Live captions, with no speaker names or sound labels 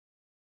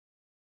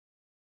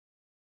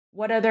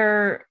What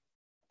other,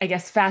 I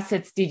guess,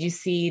 facets did you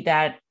see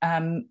that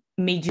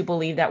made you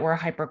believe that we're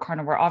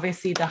hypercarnivore?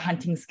 Obviously, the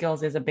hunting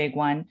skills is a big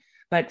one,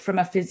 but from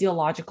a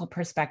physiological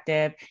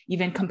perspective,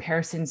 even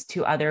comparisons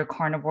to other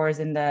carnivores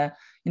in the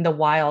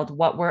wild,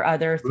 what were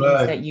other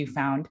things that you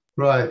found?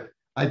 Right.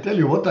 I tell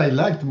you what I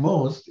liked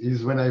most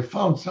is when I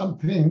found some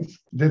things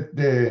that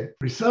the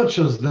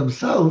researchers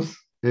themselves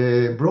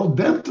brought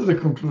them to the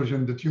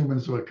conclusion that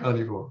humans were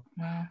carnivore.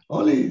 Wow.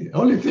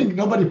 Only thing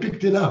nobody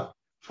picked it up.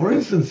 For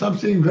instance,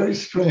 something very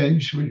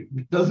strange,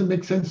 it doesn't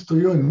make sense to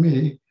you and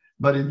me,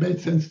 but it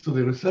made sense to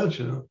the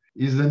researcher,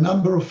 is the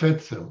number of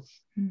fat cells.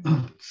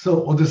 Mm-hmm.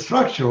 Or the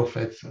structure of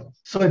fat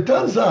cells. So it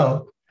turns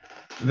out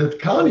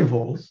that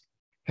carnivores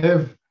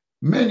have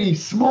many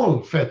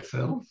small fat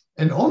cells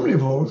and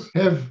omnivores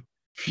have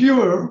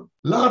fewer,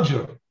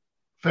 larger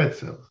fat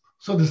cells.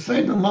 So the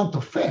same amount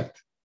of fat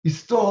is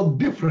stored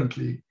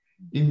differently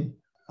in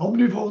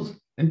omnivores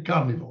and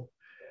carnivores.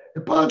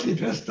 Apparently, it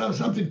has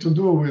something to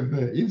do with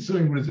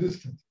insulin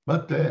resistance,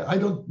 but I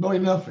don't know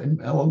enough,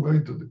 and I won't go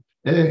into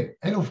it.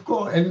 And of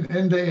course,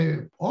 and they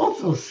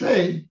also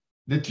say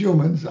that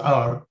humans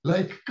are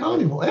like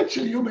carnivore.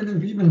 Actually, humans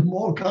have even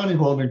more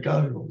carnivore than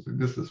carnivores in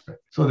this respect.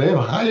 So they have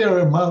a higher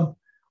amount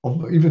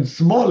of even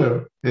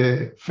smaller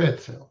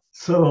fat cells.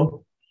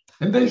 So,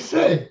 and they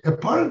say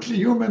apparently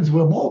humans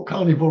were more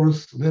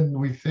carnivorous than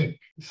we think.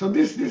 So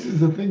this is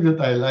the thing that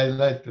I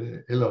liked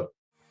a lot.